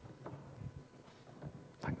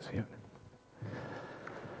Thanks, Ian.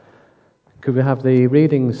 Could we have the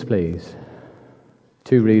readings, please?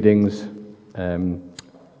 2 readings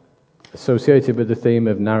associated with the theme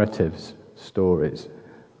of narratives, stories.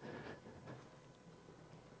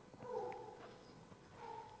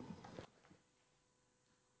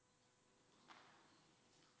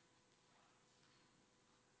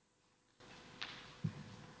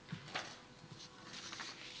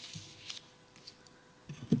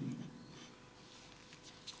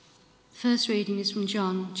 First reading is from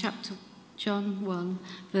John 1,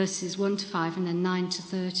 verses 1 to 5 and then 9 to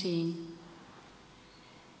 13.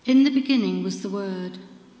 In the beginning was the Word,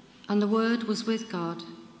 and the Word was with God,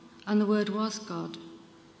 and the Word was God.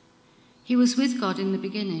 He was with God in the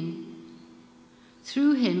beginning.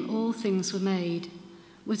 Through him all things were made.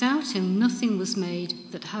 Without him nothing was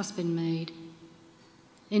made that has been made.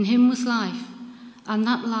 In him was life, and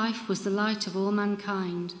that life was the light of all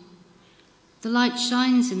mankind. The light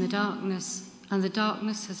shines in the darkness, and the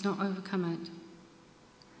darkness has not overcome it.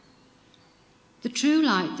 The true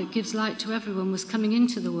light that gives light to everyone was coming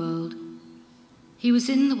into the world. He was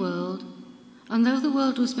in the world, and though the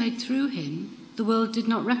world was made through him, the world did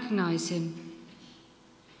not recognize him.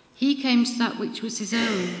 He came to that which was his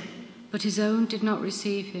own, but his own did not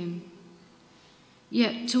receive him.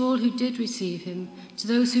 Yet to all who did receive him, to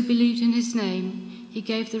those who believed in his name, he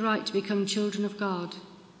gave the right to become children of God.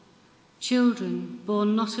 Children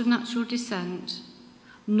born not of natural descent,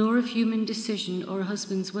 nor of human decision or a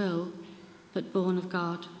husband's will, but born of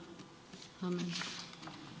God. Amen.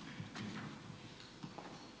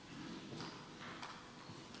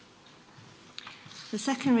 The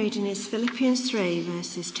second reading is Philippians 3,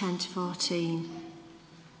 verses 10 to 14.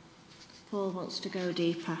 Paul wants to go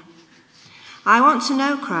deeper. I want to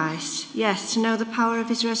know Christ, yes, to know the power of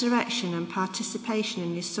his resurrection and participation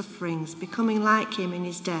in his sufferings, becoming like him in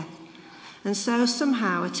his death, and so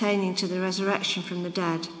somehow attaining to the resurrection from the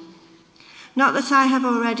dead. Not that I have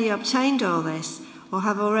already obtained all this, or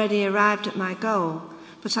have already arrived at my goal,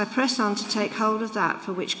 but I press on to take hold of that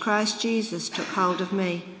for which Christ Jesus took hold of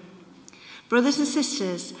me. Brothers and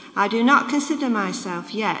sisters, I do not consider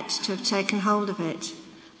myself yet to have taken hold of it,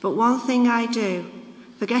 but one thing I do,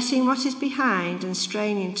 forgetting what is behind and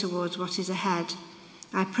straining towards what is ahead.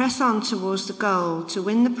 I press on towards the goal to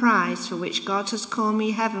win the prize for which God has called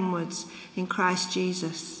me heavenwards in Christ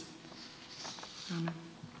Jesus. Amen.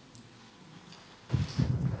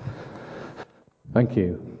 Thank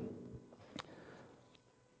you.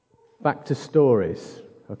 Back to stories,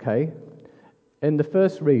 okay? In the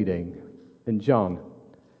first reading in John,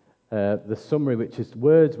 the summary, which is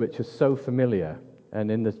words which are so familiar,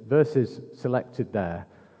 and in the verses selected there,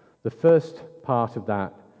 the first part of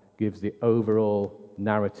that gives the overall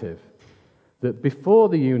narrative that before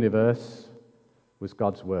the universe was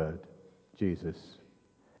God's Word, Jesus.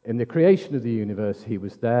 In the creation of the universe, he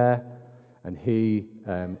was there, and he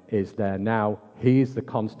is there now. He's the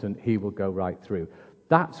constant. He will go right through.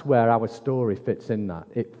 That's where our story fits in that.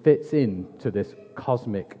 It fits into this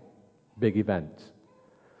cosmic big event.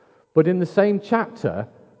 But in the same chapter,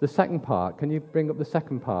 the second part, can you bring up the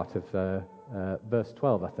second part of verse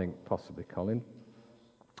 12, I think, possibly, Colin?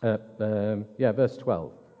 Verse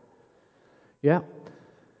 12. Yeah.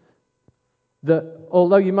 That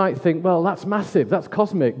although you might think, well, that's massive, that's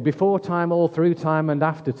cosmic, before time, all through time, and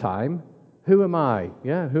after time, who am I?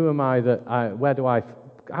 Yeah, who am I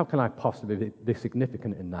how can I possibly be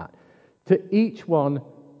significant in that? To each one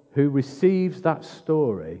who receives that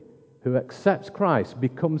story, who accepts Christ,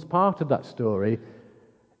 becomes part of that story,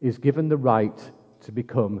 is given the right to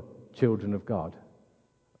become children of God.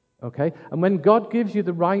 Okay? And when God gives you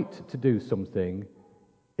the right to do something,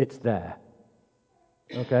 it's there.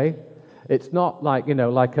 Okay? It's not like,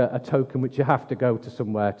 like a token which you have to go to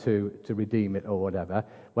somewhere to redeem it or whatever.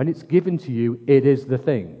 When it's given to you, it is the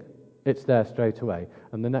thing. It's there straight away.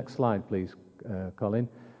 And the next slide, please, Colin.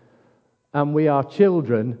 And we are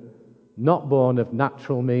children, not born of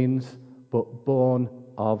natural means, but born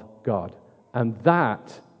of God. And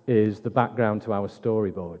that is the background to our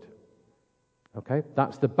storyboard. Okay?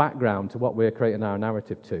 That's the background to what we're creating our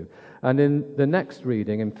narrative to. And in the next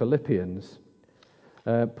reading, in Philippians,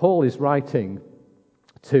 Paul is writing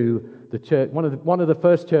to the church, one of the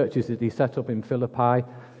first churches that he set up in Philippi,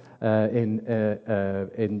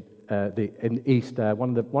 in East there,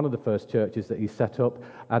 one of the first churches that he set up,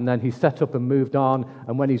 and then he set up and moved on.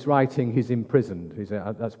 And when he's writing, he's imprisoned.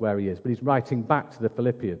 That's where he is. But he's writing back to the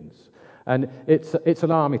Philippians, and it's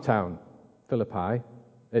an army town, Philippi.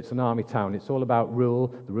 It's an army town. It's all about rule,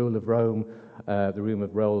 the rule of Rome, the rule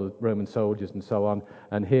of Roman soldiers and so on.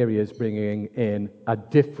 And here he is bringing in a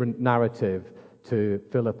different narrative to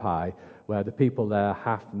Philippi, where the people there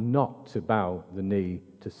have not to bow the knee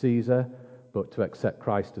to Caesar, but to accept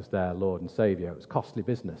Christ as their Lord and Saviour. It's costly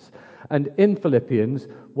business. And in Philippians,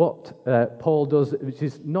 what Paul does, which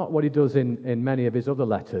is not what he does in many of his other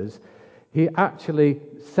letters, he actually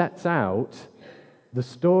sets out the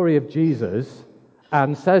story of Jesus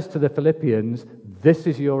and says to the Philippians, this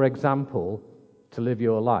is your example to live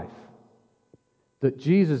your life. That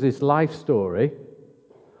Jesus' life story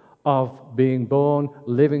of being born,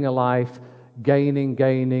 living a life, gaining,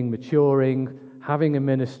 maturing, having a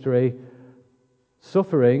ministry,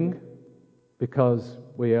 suffering, because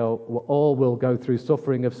we all will go through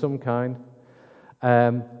suffering of some kind,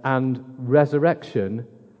 and resurrection,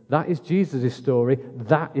 that is Jesus' story.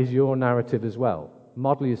 That is your narrative as well.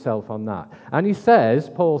 Model yourself on that. And he says,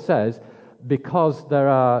 Paul says, because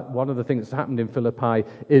one of the things that's happened in Philippi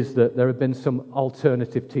is that there have been some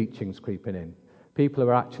alternative teachings creeping in. People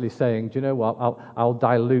are actually saying, do you know what, I'll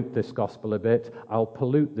dilute this gospel a bit, I'll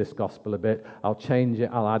pollute this gospel a bit, I'll change it,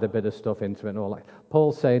 I'll add a bit of stuff into it and all that.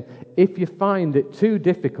 Paul's saying, if you find it too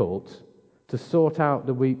difficult to sort out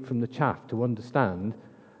the wheat from the chaff, to understand,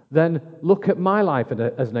 then look at my life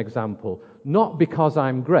as an example, not because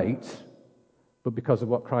I'm great, but because of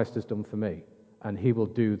what Christ has done for me, and he will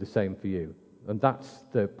do the same for you. And that's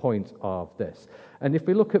the point of this. And if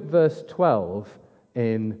we look at verse 12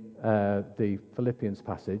 in the Philippians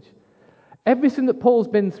passage, everything that Paul's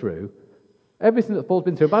been through, by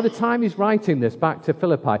the time he's writing this back to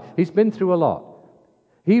Philippi, he's been through a lot.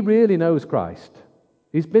 He really knows Christ.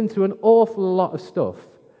 He's been through an awful lot of stuff.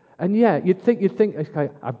 And yeah, you'd think, okay,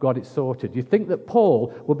 I've got it sorted. You'd think that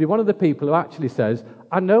Paul would be one of the people who actually says,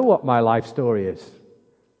 I know what my life story is.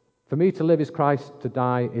 For me to live is Christ, to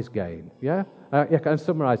die is gain. Yeah? I can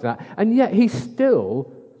summarize that. And yet he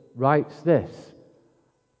still writes this.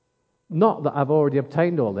 Not that I've already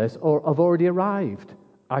obtained all this or I've already arrived.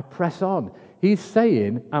 I press on. He's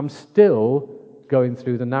saying, I'm still going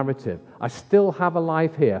through the narrative. I still have a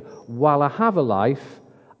life here. While I have a life,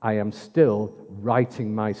 I am still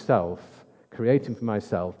writing myself, creating for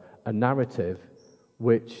myself a narrative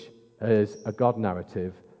which is a God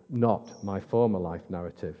narrative, not my former life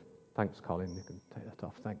narrative. Thanks, Colin. You can take that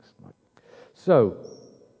off. Thanks, Mike. So,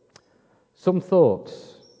 some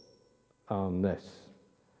thoughts on this.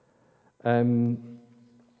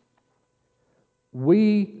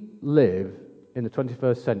 We live in the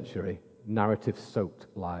 21st century narrative-soaked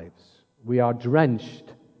lives. We are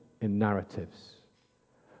drenched in narratives.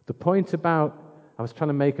 The point I was trying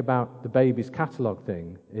to make about the baby's catalogue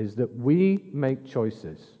thing is that we make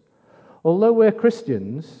choices. Although we're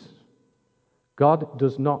Christians, God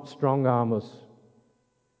does not strong-arm us.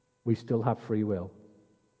 We still have free will.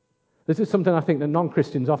 This is something I think that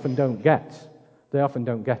non-Christians often don't get. They often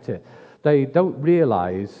don't get it. They don't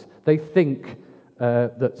realize, they think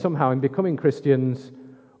that somehow in becoming Christians,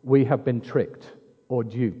 we have been tricked or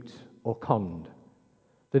duped or conned.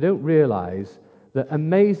 They don't realize that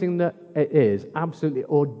amazing that it is, absolutely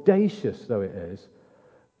audacious though it is,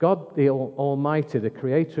 God the Almighty, the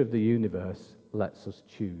creator of the universe, lets us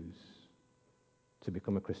choose to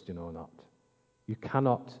become a Christian or not. You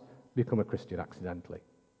cannot become a Christian accidentally.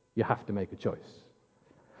 You have to make a choice.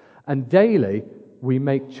 And daily, we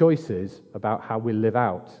make choices about how we live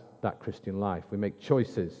out that Christian life. We make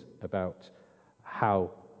choices about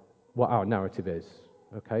what our narrative is,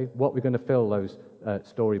 okay? What we're going to fill those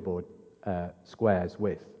storyboard squares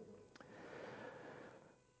with.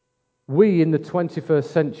 We in the 21st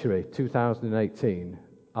century, 2018,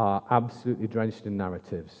 are absolutely drenched in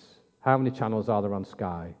narratives. How many channels are there on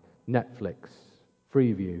Sky? Netflix,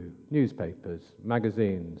 Freeview, newspapers,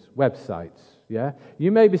 magazines, websites, yeah?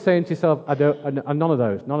 You may be saying to yourself, none of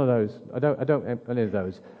those, I don't have any of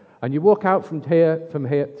those. And you walk out from here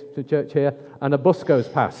to church here, and a bus goes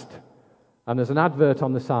past, and there's an advert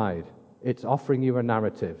on the side. It's offering you a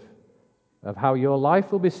narrative of how your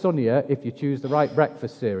life will be sunnier if you choose the right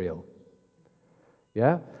breakfast cereal.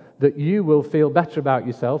 Yeah? That you will feel better about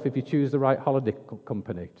yourself if you choose the right holiday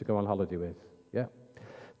company to go on holiday with. Yeah?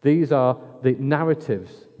 These are the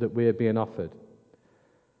narratives that we are being offered.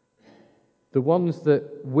 The ones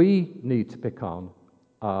that we need to pick on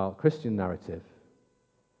are Christian narrative,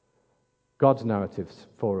 God's narratives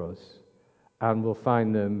for us, and we'll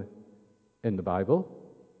find them in the Bible,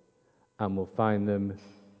 and we'll find them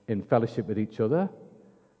in fellowship with each other,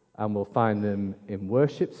 and we'll find them in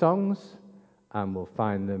worship songs, and we'll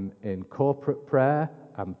find them in corporate prayer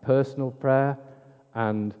and personal prayer,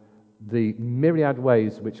 and the myriad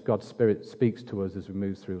ways which God's Spirit speaks to us as we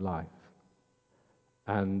move through life.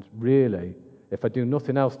 And really, if I do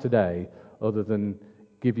nothing else today other than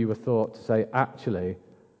give you a thought to say, actually,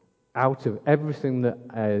 out of everything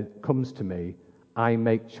that comes to me, I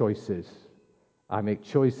make choices. I make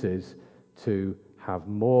choices to have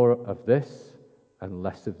more of this and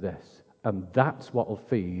less of this. And that's what will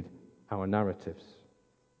feed our narratives.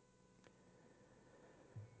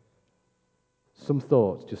 Some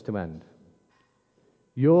thoughts just to end.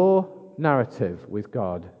 Your narrative with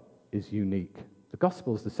God is unique. The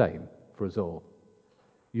gospel's the same for us all.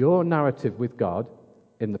 Your narrative with God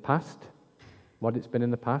in the past, what it's been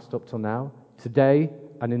in the past up till now, today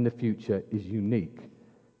and in the future is unique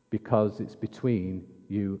because it's between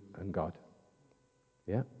you and God.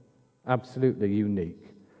 Yeah? Absolutely unique.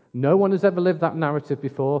 No one has ever lived that narrative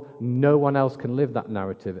before. No one else can live that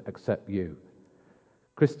narrative except you.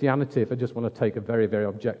 Christianity, if I just want to take a very, very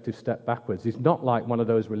objective step backwards, is not like one of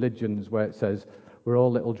those religions where it says we're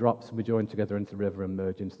all little drops and we join together into the river and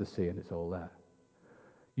merge into the sea and it's all there.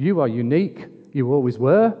 You are unique. You always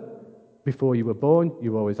were. Before you were born,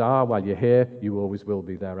 you always are. While you're here, you always will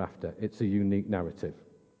be thereafter. It's a unique narrative.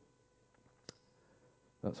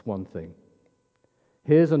 That's one thing.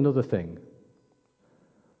 Here's another thing.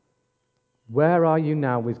 Where are you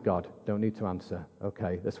now with God? Don't need to answer.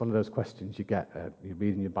 Okay, that's one of those questions you get. You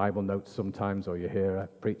read in your Bible notes sometimes, or you hear a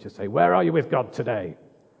preacher say, "Where are you with God today?"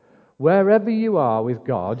 Wherever you are with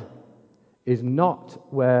God is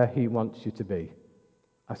not where He wants you to be.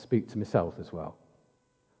 I speak to myself as well.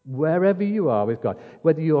 Wherever you are with God,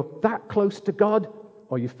 whether you're that close to God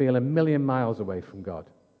or you feel a million miles away from God,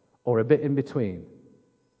 or a bit in between,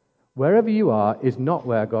 wherever you are is not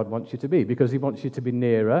where God wants you to be, because He wants you to be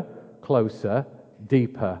nearer, closer,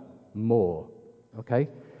 deeper, more. Okay?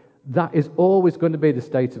 That is always going to be the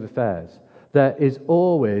state of affairs. There is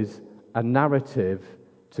always a narrative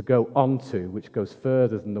to go onto which goes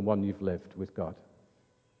further than the one you've lived with God.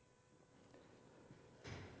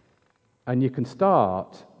 And you can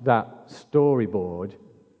start that storyboard,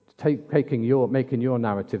 making your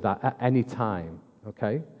narrative that at any time.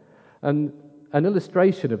 Okay? And an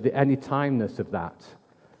illustration of the anytimeness of that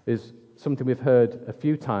is something we've heard a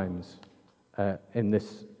few times in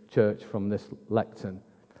this church from this lectern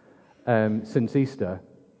since Easter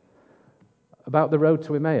about the road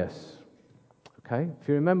to Emmaus. Okay? If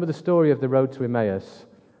you remember the story of the road to Emmaus,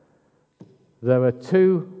 there were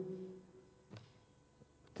two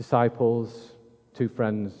disciples, two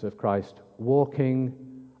friends of Christ, walking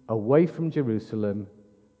away from Jerusalem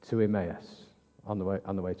to Emmaus, on the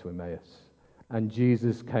way to Emmaus. And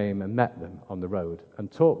Jesus came and met them on the road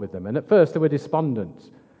and talked with them. And at first they were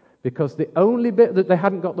despondent because the only bit that they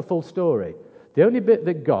hadn't got the full story, the only bit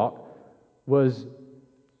they got was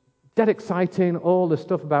dead exciting, all the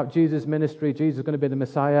stuff about Jesus' ministry, Jesus is going to be the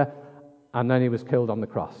Messiah, and then He was killed on the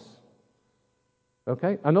cross.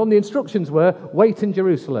 Okay? And all the instructions were, wait in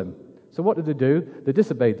Jerusalem. So what did they do? They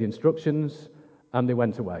disobeyed the instructions and they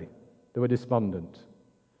went away. They were despondent.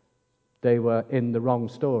 They were in the wrong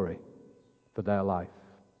story for their life.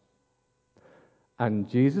 And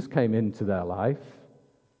Jesus came into their life,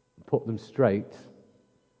 put them straight,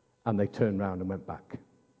 and they turned around and went back.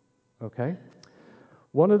 Okay?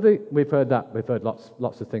 We've heard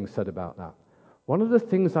lots of things said about that. One of the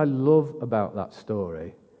things I love about that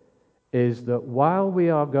story is that while we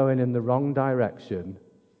are going in the wrong direction,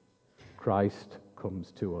 Christ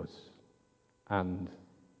comes to us and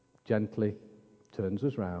gently turns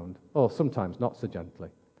us round, or sometimes not so gently.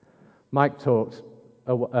 Mike talked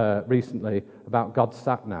recently about God's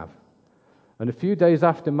sat-nav. And a few days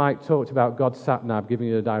after Mike talked about God's sat-nav giving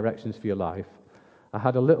you the directions for your life, I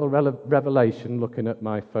had a little revelation looking at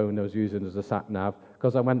my phone I was using as a sat-nav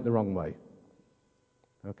because I went the wrong way.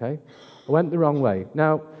 Okay? I went the wrong way.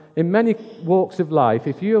 Now, in many walks of life,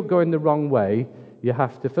 if you're going the wrong way, you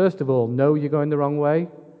have to, first of all, know you're going the wrong way.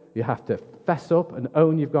 You have to fess up and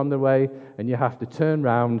own you've gone the way, and you have to turn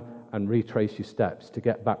round and retrace your steps to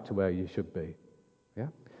get back to where you should be. Yeah.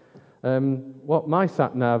 What my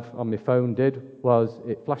sat-nav on my phone did was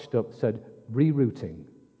it flashed up, said rerouting.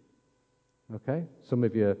 Okay? Some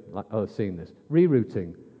of you have seen this.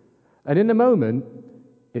 Rerouting. And in a moment,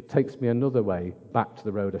 it takes me another way back to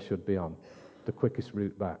the road I should be on, the quickest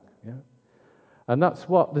route back. Yeah? And that's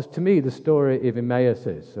what, to me, the story of Emmaus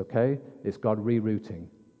is, okay? It's God rerouting.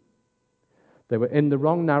 They were in the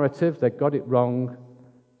wrong narrative, they got it wrong,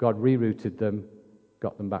 God rerouted them,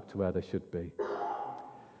 got them back to where they should be.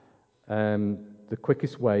 The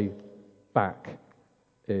quickest way back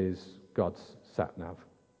is God's sat-nav.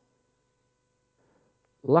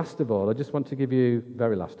 Last of all, I just want to give you,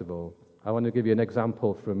 very last of all, I want to give you an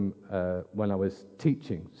example from when I was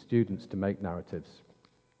teaching students to make narratives.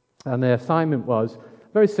 And the assignment was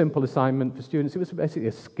a very simple assignment for students. It was basically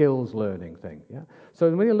a skills learning thing. Yeah?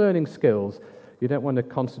 So when you're learning skills, You don't want to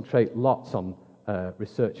concentrate lots on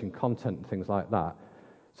researching content and things like that.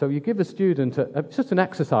 So you give the student, it's just an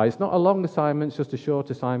exercise, not a long assignment, it's just a short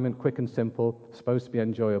assignment, quick and simple, supposed to be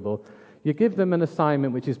enjoyable. You give them an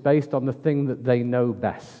assignment which is based on the thing that they know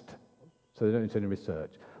best. So they don't need any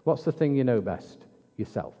research. What's the thing you know best?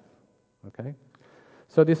 Yourself. Okay?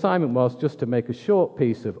 So the assignment was just to make a short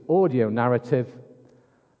piece of audio narrative,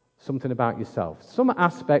 something about yourself, some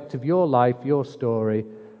aspect of your life, your story.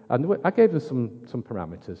 And I gave them some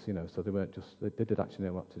parameters, so they weren't just, they did actually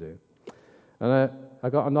know what to do. And I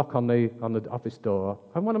got a knock on the office door,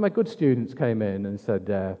 and one of my good students came in and said,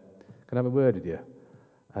 "Can I have a word with you?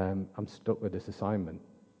 I'm stuck with this assignment."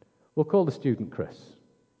 We'll call the student Chris,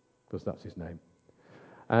 because that's his name.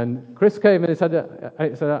 And Chris came in and said,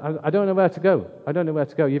 "I don't know where to go. I don't know where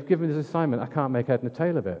to go. You've given me this assignment. I can't make head and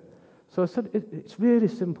tail of it." So I said, "It's really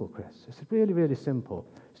simple, Chris. It's really, really simple.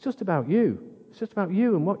 It's just about you. It's just about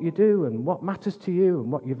you and what you do and what matters to you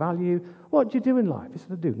and what you value. What do you do in life?" He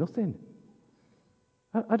said, "I do nothing.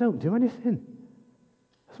 I don't do anything."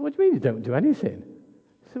 I said, "What do you mean you don't do anything?"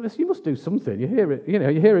 He said, "Well, you must do something. You're here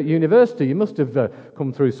at university. You must have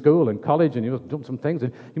come through school and college, and you must have done some things,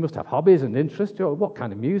 and you must have hobbies and interests. What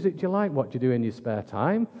kind of music do you like? What do you do in your spare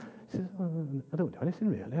time?" He said, "Well, I don't do anything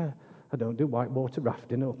really. I don't do whitewater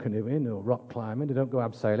rafting or canoeing or rock climbing. I don't go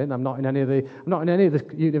abseiling. I'm not in any of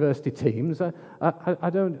the university teams. I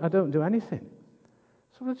don't do anything."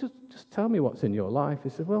 So just tell me what's in your life. He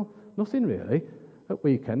said, "Well, nothing really. At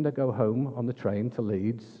weekend, I go home on the train to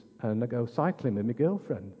Leeds, and I go cycling with my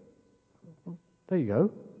girlfriend." Well, there you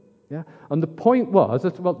go. Yeah. And the point was,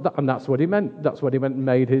 and that's what he meant. That's what he went and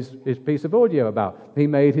made his piece of audio about. He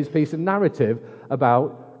made his piece of narrative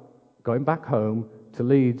about going back home to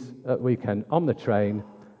Leeds at weekend on the train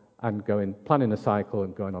and planning a cycle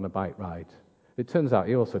and going on a bike ride. It turns out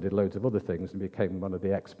he also did loads of other things and became one of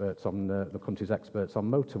the experts on the country's experts on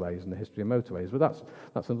motorways and the history of motorways. But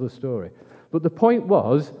that's another story. But the point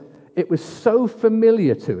was, it was so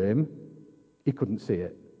familiar to him, he couldn't see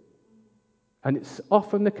it. And it's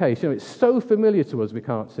often the case, it's so familiar to us, we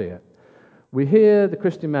can't see it. We hear the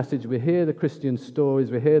Christian message, we hear the Christian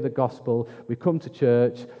stories, we hear the gospel, we come to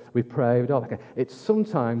church, we pray, we do all that. It's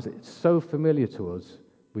so familiar to us,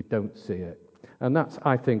 we don't see it. And that's,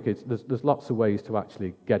 I think, there's lots of ways to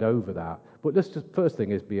actually get over that. But the first thing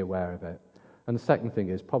is be aware of it. And the second thing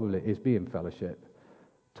is be in fellowship.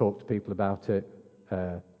 Talk to people about it.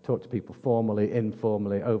 Talk to people formally,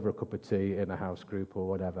 informally, over a cup of tea, in a house group or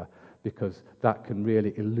whatever, because that can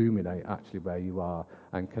really illuminate actually where you are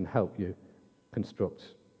and can help you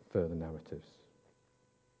construct further narratives.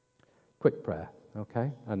 Quick prayer,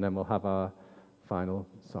 okay? And then we'll have our final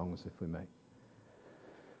songs, if we may.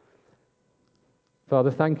 Father,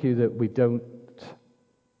 thank you that we don't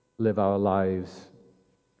live our lives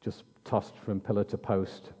just tossed from pillar to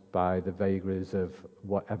post by the vagaries of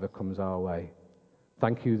whatever comes our way.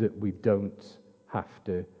 Thank you that we don't have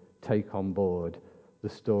to take on board the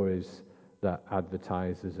stories that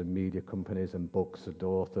advertisers and media companies and books and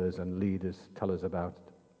authors and leaders tell us about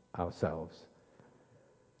ourselves.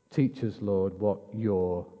 Teach us, Lord, what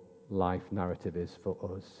your life narrative is for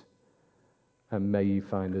us. And may you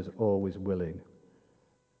find us always willing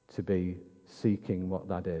to be seeking what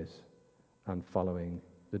that is and following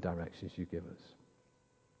the directions you give us.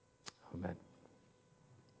 Amen.